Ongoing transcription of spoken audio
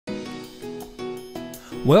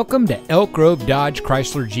Welcome to Elk Grove Dodge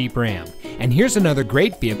Chrysler Jeep Ram, and here's another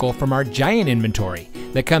great vehicle from our giant inventory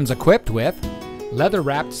that comes equipped with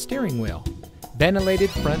leather-wrapped steering wheel,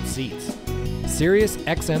 ventilated front seats, Sirius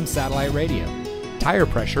XM satellite radio, tire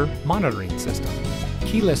pressure monitoring system,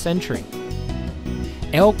 keyless entry.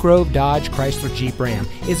 Elk Grove Dodge Chrysler Jeep Ram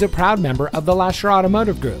is a proud member of the Lasher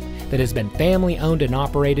Automotive Group that has been family owned and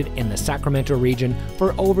operated in the Sacramento region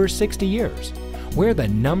for over 60 years. We're the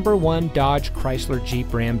 #1 Dodge Chrysler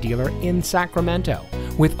Jeep Ram dealer in Sacramento,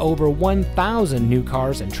 with over 1,000 new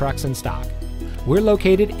cars and trucks in stock. We're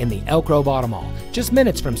located in the Elk Grove Auto Mall, just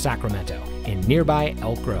minutes from Sacramento, in nearby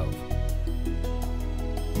Elk Grove.